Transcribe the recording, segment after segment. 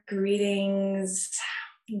Greetings,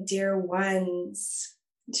 dear ones,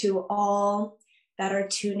 to all that are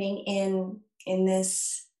tuning in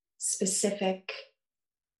this specific,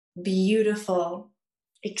 beautiful,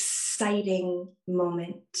 exciting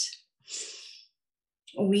moment.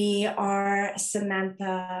 We are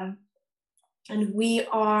Samantha, and we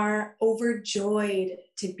are overjoyed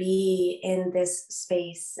to be in this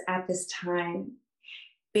space at this time,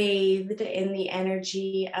 bathed in the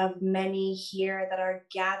energy of many here that are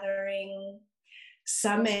gathering,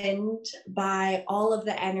 summoned by all of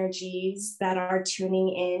the energies that are tuning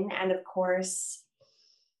in, and of course,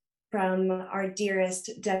 from our dearest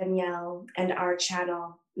Danielle and our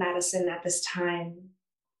channel, Madison, at this time.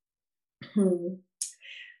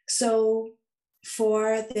 So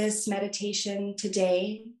for this meditation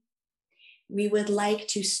today, we would like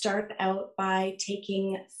to start out by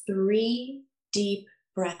taking 3 deep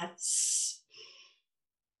breaths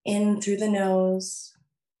in through the nose,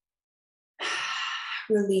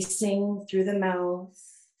 releasing through the mouth.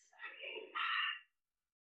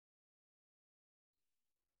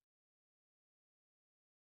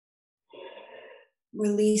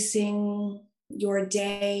 Releasing your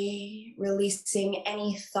day, releasing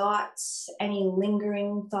any thoughts, any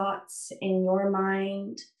lingering thoughts in your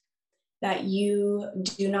mind that you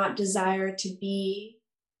do not desire to be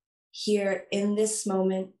here in this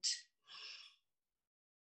moment.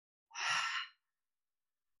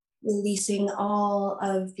 Releasing all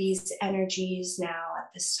of these energies now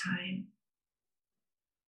at this time.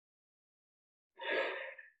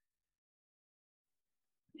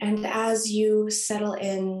 And as you settle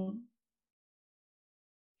in,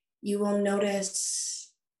 you will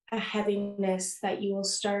notice a heaviness that you will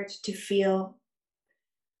start to feel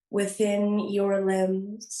within your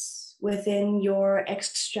limbs, within your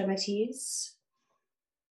extremities,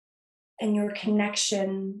 and your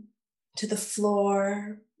connection to the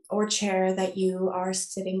floor or chair that you are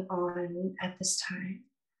sitting on at this time.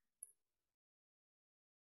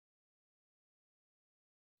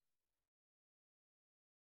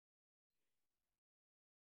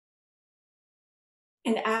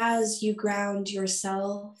 And as you ground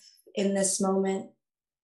yourself in this moment,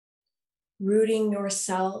 rooting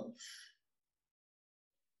yourself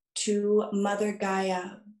to Mother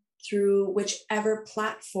Gaia through whichever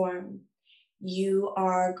platform you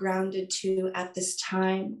are grounded to at this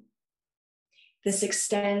time. This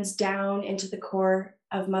extends down into the core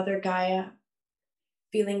of Mother Gaia,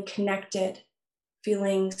 feeling connected,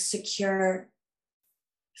 feeling secure,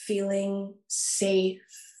 feeling safe,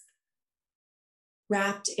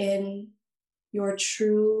 wrapped in your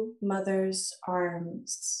true mother's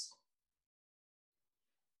arms.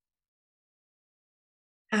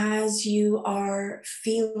 As you are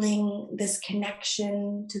feeling this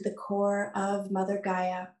connection to the core of Mother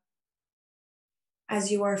Gaia, as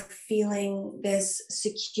you are feeling this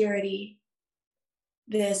security,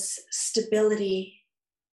 this stability,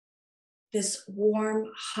 this warm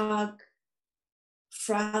hug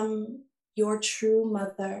from your true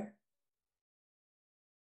mother,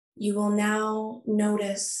 you will now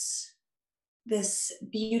notice this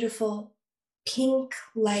beautiful pink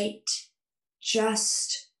light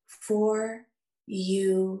just for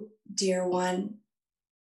you, dear one,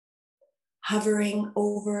 hovering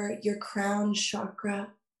over your crown chakra,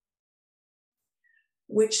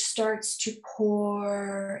 which starts to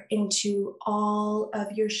pour into all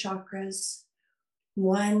of your chakras,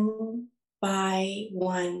 one by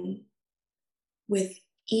one, with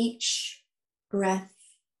each breath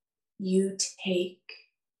you take,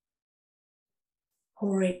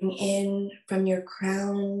 pouring in from your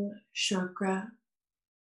crown chakra,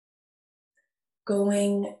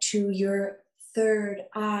 going to your third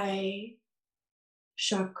eye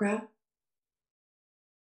chakra,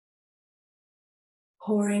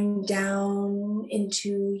 pouring down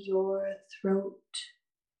into your throat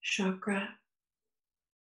chakra.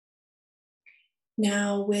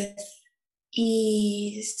 Now with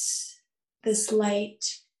ease, this light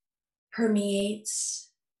permeates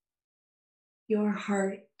your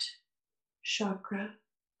heart chakra.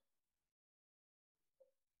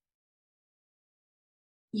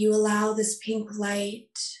 You allow this pink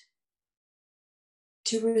light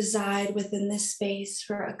to reside within this space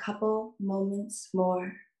for a couple moments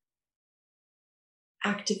more,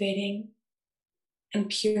 activating and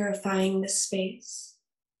purifying the space.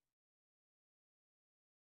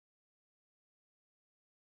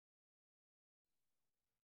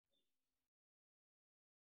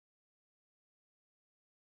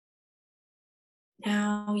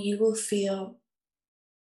 Now you will feel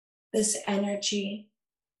this energy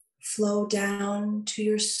flow down to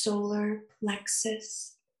your solar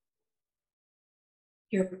plexus,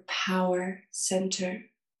 your power center,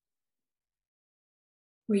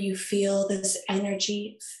 where you feel this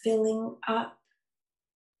energy filling up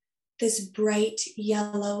this bright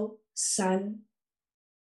yellow sun,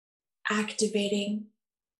 activating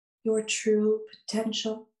your true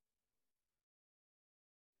potential.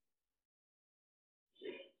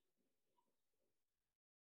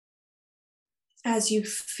 As you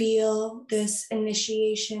feel this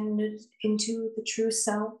initiation into the true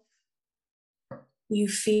self, you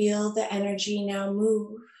feel the energy now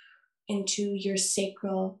move into your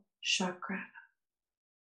sacral chakra.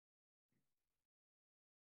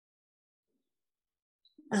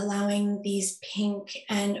 Allowing these pink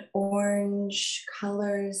and orange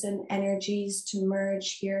colors and energies to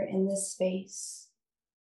merge here in this space.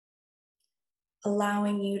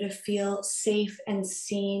 Allowing you to feel safe and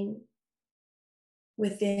seen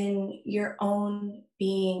within your own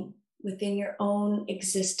being, within your own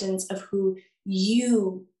existence of who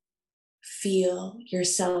you feel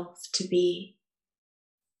yourself to be.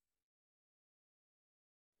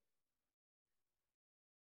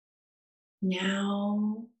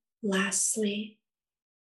 Now, lastly,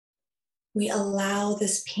 we allow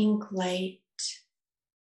this pink light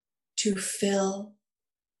to fill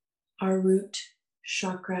our root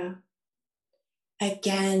chakra.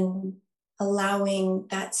 Again, allowing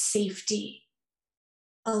that safety,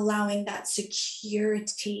 allowing that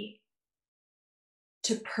security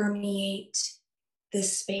to permeate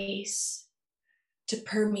this space, to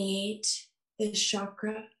permeate this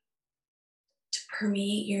chakra, to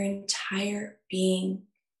permeate your entire being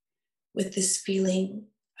with this feeling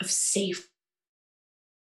of safe,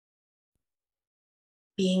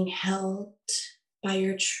 being held by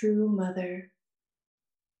your true mother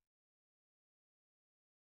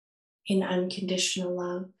in unconditional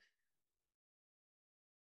love.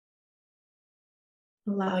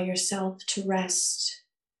 Allow yourself to rest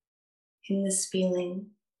in this feeling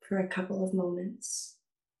for a couple of moments.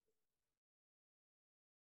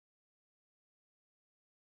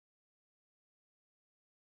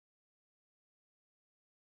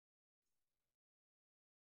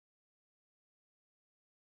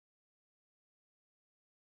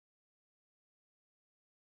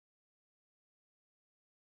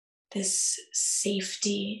 This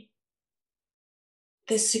safety,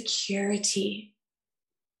 this security,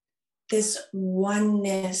 this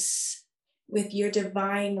oneness with your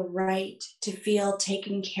divine right to feel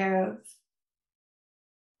taken care of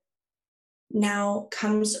now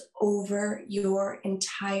comes over your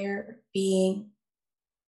entire being.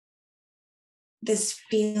 This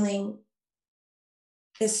feeling,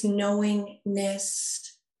 this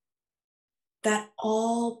knowingness that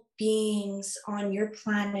all beings on your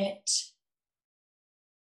planet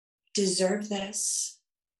deserve this.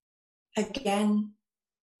 Again,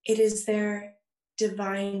 it is their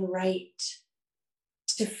divine right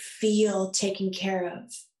to feel taken care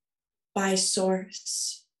of by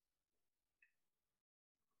Source.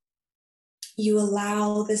 You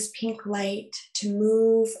allow this pink light to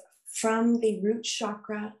move from the root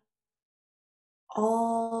chakra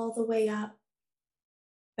all the way up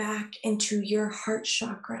back into your heart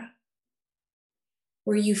chakra,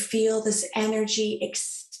 where you feel this energy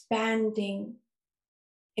expanding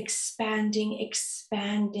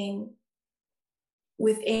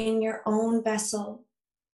within your own vessel,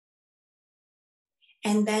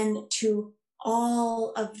 and then to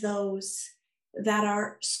all of those that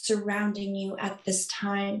are surrounding you at this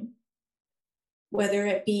time, whether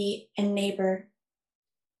it be a neighbor,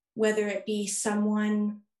 whether it be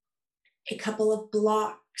someone a couple of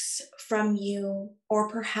blocks from you, or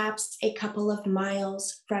perhaps a couple of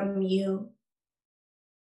miles from you.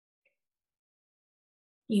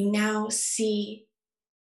 You now see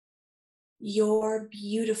your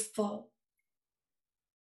beautiful,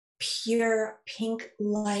 pure pink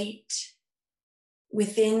light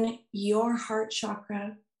within your heart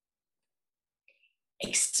chakra,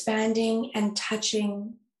 expanding and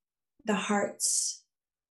touching the hearts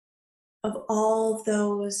of all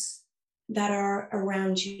those that are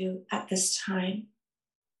around you at this time.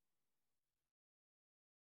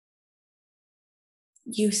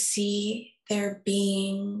 You see their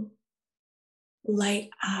being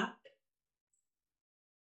light up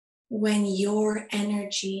when your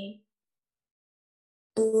energy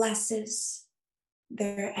blesses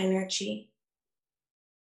their energy.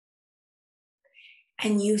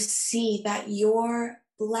 And you see that your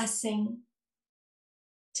blessing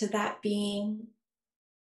to that being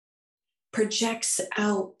projects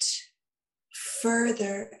out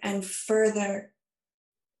further and further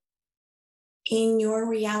in your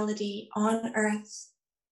reality on earth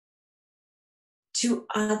to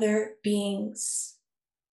other beings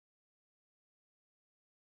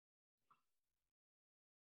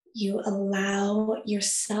You allow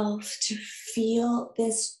yourself to feel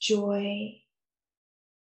this joy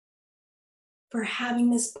for having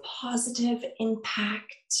this positive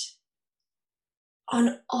impact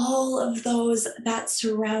on all of those that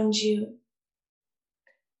surround you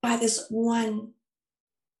by this one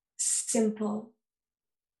simple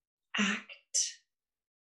act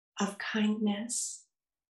of kindness.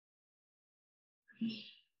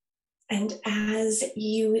 And as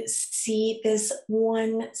you see this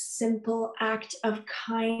one simple act of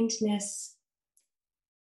kindness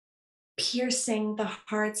piercing the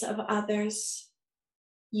hearts of others,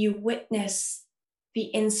 you witness the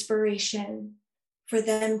inspiration for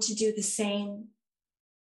them to do the same,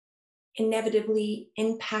 inevitably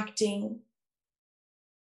impacting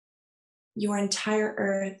your entire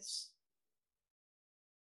earth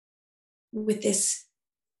with this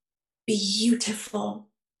beautiful,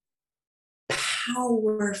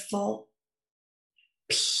 powerful,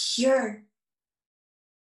 pure,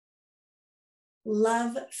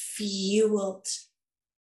 love-fueled,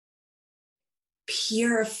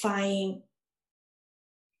 purifying,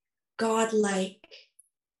 godlike,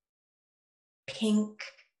 pink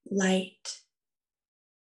light.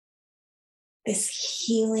 This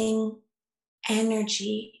healing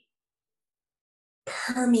energy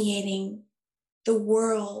permeating the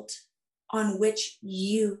world on which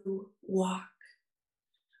you walk,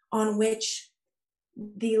 on which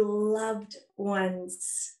the loved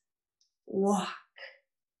ones walk.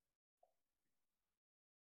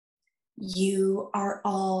 You are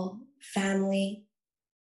all family.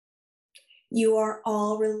 You are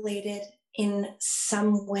all related in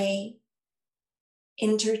some way,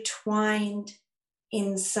 intertwined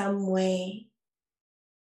in some way.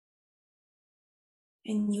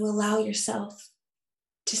 And you allow yourself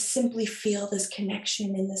to simply feel this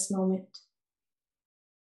connection in this moment.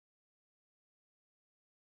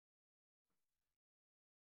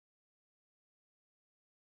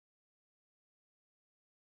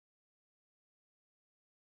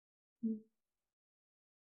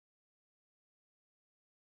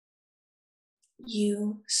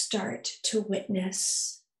 You start to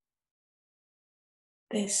witness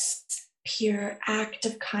this pure act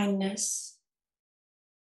of kindness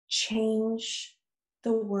change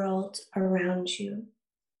the world around you.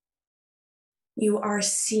 You are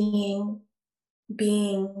seeing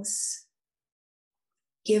beings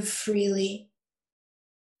give freely,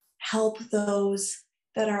 help those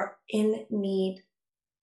that are in need.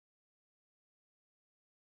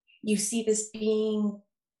 You see this being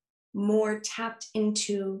more tapped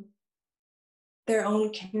into their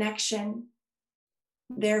own connection,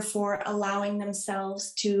 therefore allowing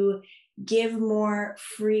themselves to give more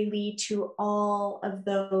freely to all of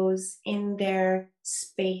those in their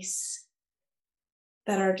space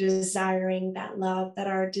that are desiring that love, that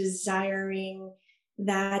are desiring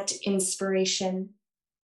that inspiration,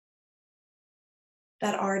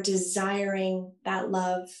 that are desiring that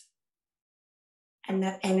love and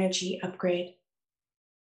that energy upgrade.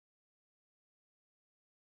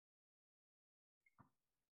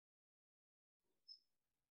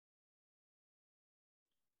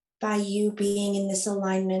 By you being in this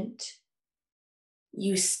alignment,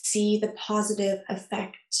 you see the positive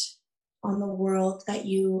effect on the world that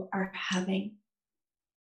you are having.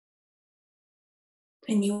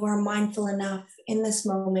 And you are mindful enough in this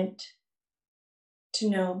moment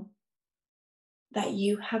to know that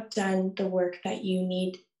you have done the work that you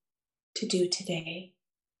need to do today,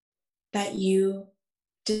 that you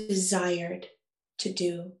desired to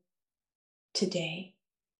do today.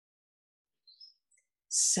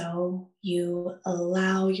 So you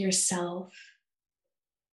allow yourself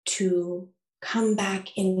to come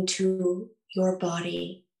back into your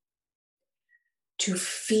body, to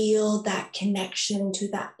feel that connection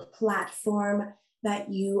to that platform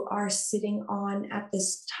that you are sitting on at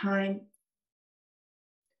this time,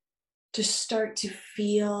 to start to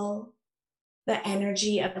feel the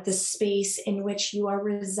energy of the space in which you are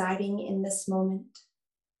residing in this moment,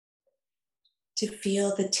 to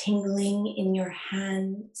feel the tingling in your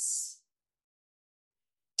hands,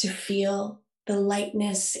 to feel the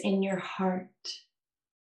lightness in your heart.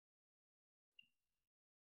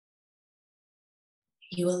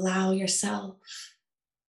 You allow yourself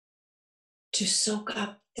to soak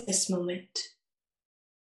up this moment,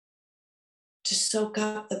 to soak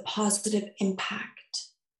up the positive impact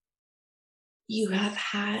you have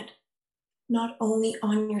had, not only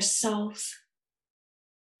on yourself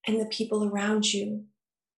and the people around you,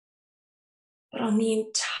 but on the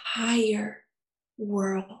entire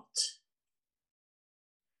world,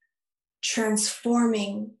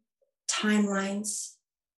 transforming timelines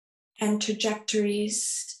and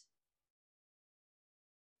trajectories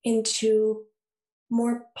into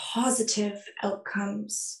more positive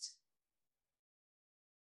outcomes.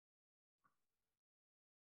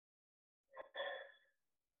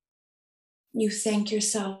 You thank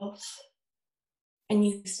yourself and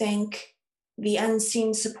you thank the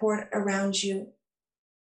unseen support around you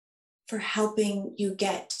for helping you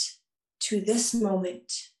get to this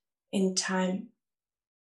moment in time,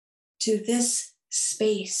 to this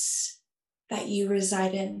space that you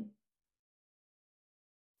reside in.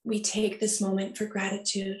 We take this moment for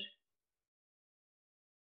gratitude.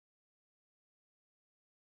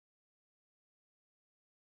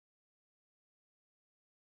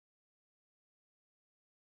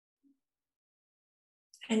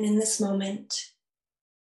 And in this moment,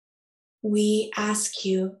 we ask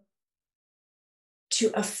you to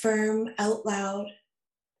affirm out loud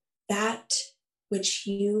that which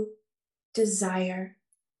you desire,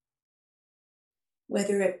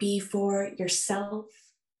 whether it be for yourself,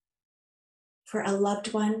 for a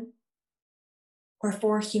loved one, or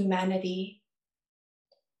for humanity.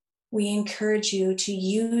 We encourage you to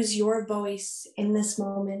use your voice in this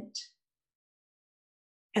moment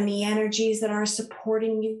and the energies that are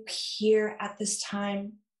supporting you here at this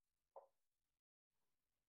time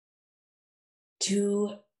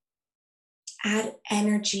to add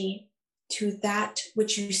energy to that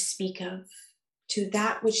which you speak of, to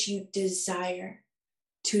that which you desire,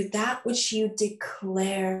 to that which you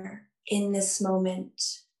declare in this moment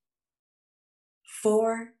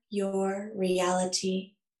for your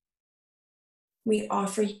reality. We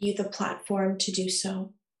offer you the platform to do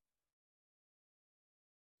so.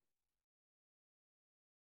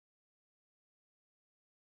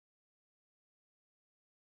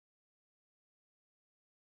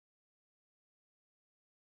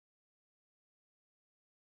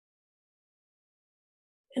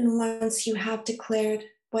 And once you have declared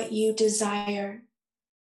what you desire,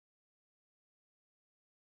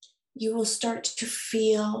 you will start to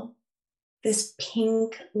feel this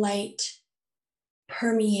pink light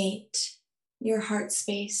permeate your heart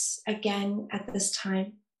space again at this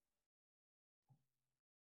time.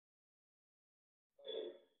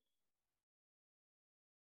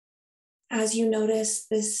 As you notice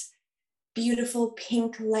this beautiful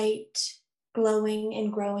pink light glowing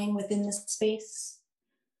and growing within this space,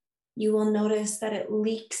 you will notice that it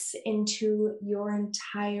leaks into your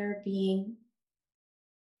entire being.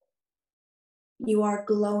 You are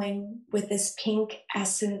glowing with this pink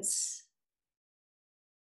essence.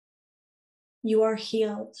 You are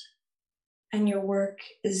healed and your work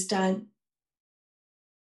is done.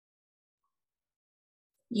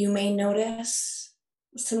 You may notice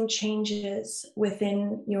some changes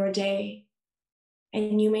within your day,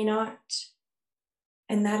 and you may not,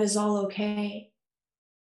 and that is all okay.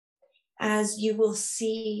 As you will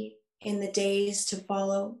see in the days to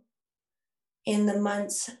follow, in the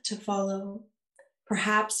months to follow,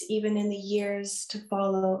 perhaps even in the years to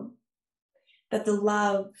follow, that the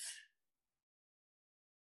love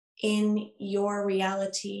in your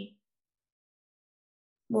reality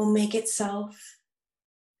will make itself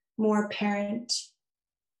more apparent,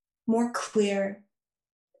 more clear,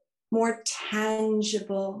 more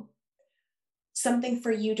tangible, something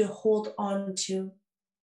for you to hold on to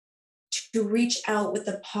reach out with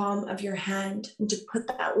the palm of your hand and to put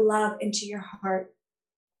that love into your heart,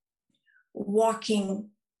 walking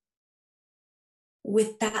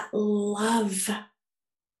with that love,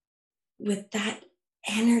 with that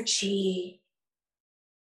energy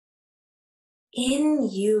in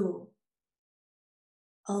you,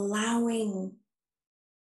 allowing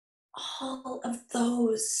all of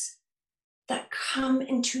those that come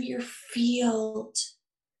into your field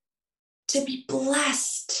to be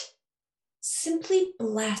blessed, simply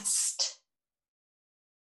blessed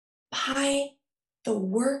by the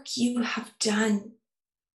work you have done,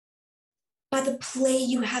 by the play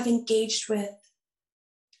you have engaged with,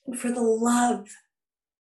 and for the love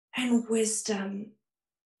and wisdom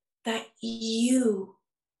that you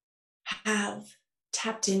have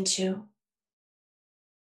tapped into.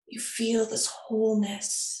 You feel this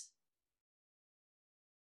wholeness,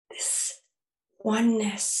 this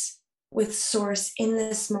oneness with Source in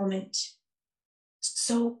this moment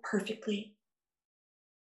so perfectly,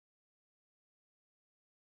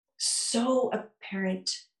 so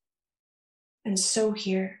apparent, and so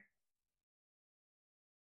here.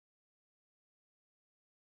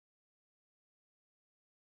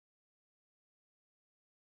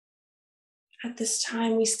 At this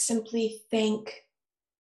time, we simply thank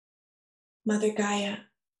Mother Gaia.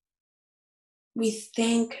 We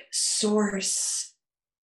thank Source.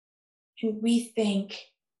 And we thank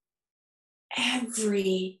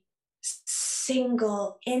every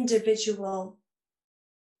single individual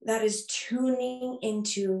that is tuning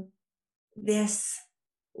into this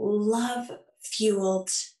love-fueled,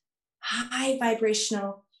 high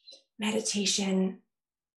vibrational meditation.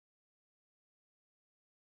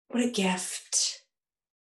 What a gift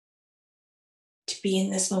to be in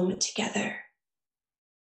this moment together.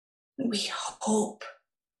 We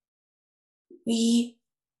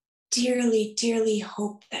dearly, dearly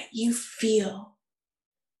hope that you feel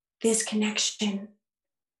this connection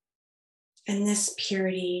and this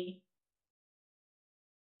purity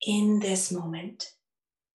in this moment.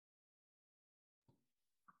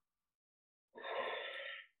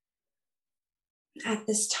 At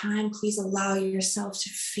this time, please allow yourself to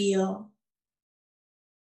feel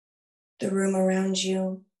the room around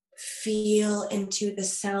you. Feel into the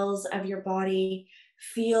cells of your body.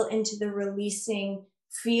 Feel into the releasing.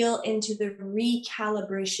 Feel into the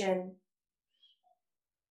recalibration.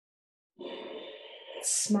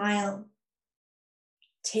 Smile.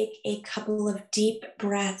 Take a couple of deep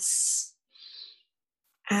breaths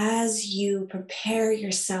as you prepare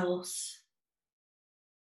yourself,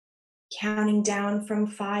 counting down from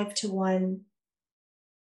 5 to 1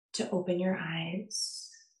 to open your eyes.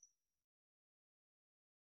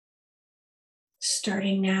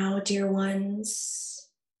 Starting now, dear ones,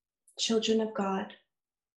 children of God,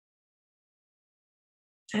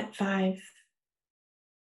 at 5,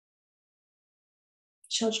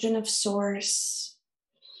 children of Source,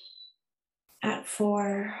 at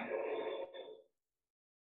 4,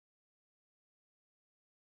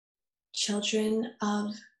 children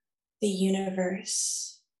of the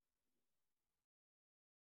universe,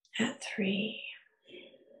 at 3,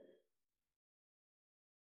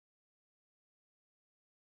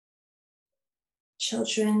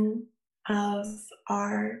 children of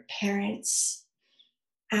our parents,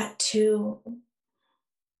 at 2,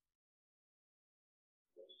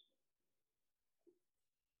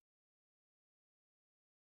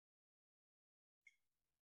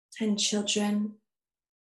 and children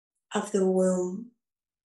of the womb,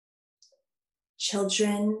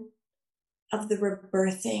 children of the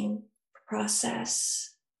rebirthing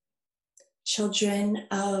process, children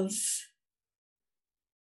of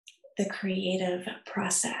the creative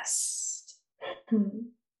process.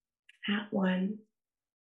 At 1.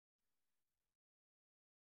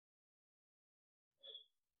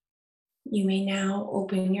 You may now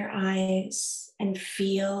open your eyes and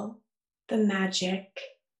feel the magic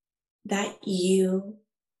that you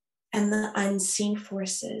and the unseen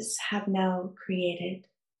forces have now created.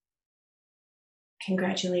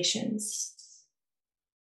 Congratulations.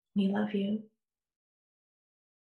 We love you.